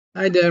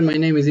Hi there, my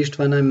name is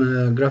István, I'm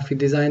a graphic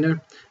designer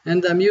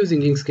and I'm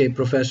using Inkscape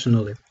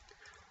professionally.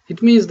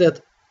 It means that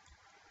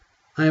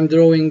I'm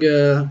drawing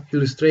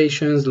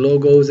illustrations,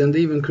 logos and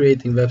even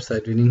creating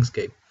websites with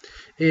Inkscape.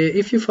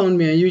 If you found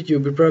me on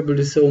YouTube, you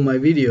probably saw my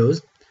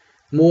videos.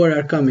 More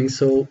are coming,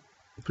 so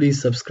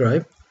please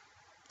subscribe.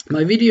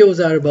 My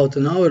videos are about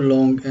an hour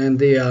long and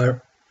they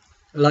are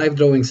live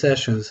drawing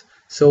sessions.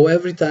 So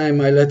every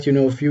time I let you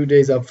know a few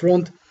days up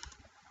front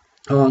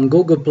on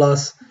Google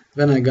Plus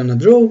when I'm gonna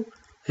draw,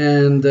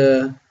 and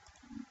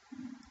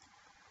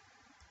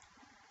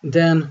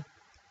then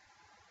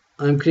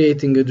I'm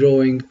creating a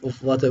drawing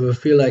of whatever I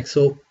feel like.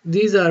 So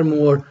these are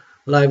more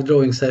live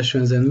drawing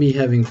sessions and me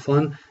having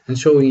fun and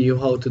showing you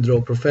how to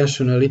draw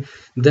professionally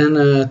than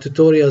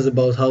tutorials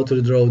about how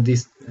to draw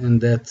this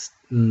and that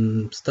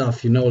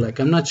stuff, like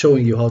I'm not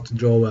showing you how to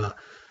draw a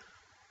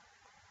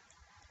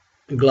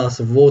glass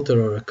of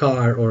water or a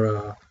car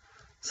or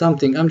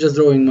something. I'm just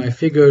drawing my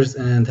figures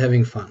and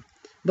having fun.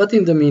 But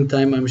in the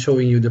meantime, I'm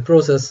showing you the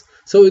process.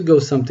 So it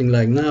goes something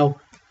like now.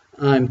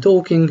 I'm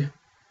talking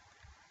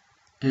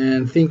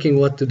and thinking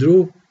what to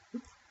do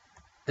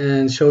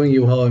and showing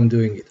you how I'm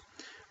doing it.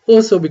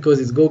 Also, because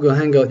it's Google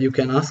Hangout, you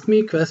can ask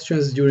me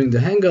questions during the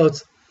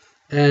Hangouts,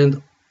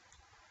 and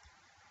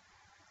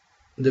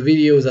the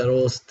videos are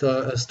all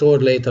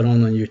stored later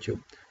on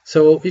YouTube.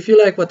 So if you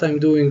like what I'm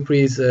doing,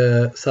 please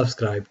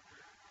subscribe.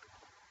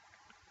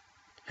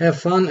 Have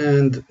fun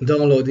and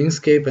download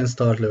Inkscape and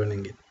start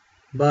learning it.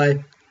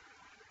 Bye.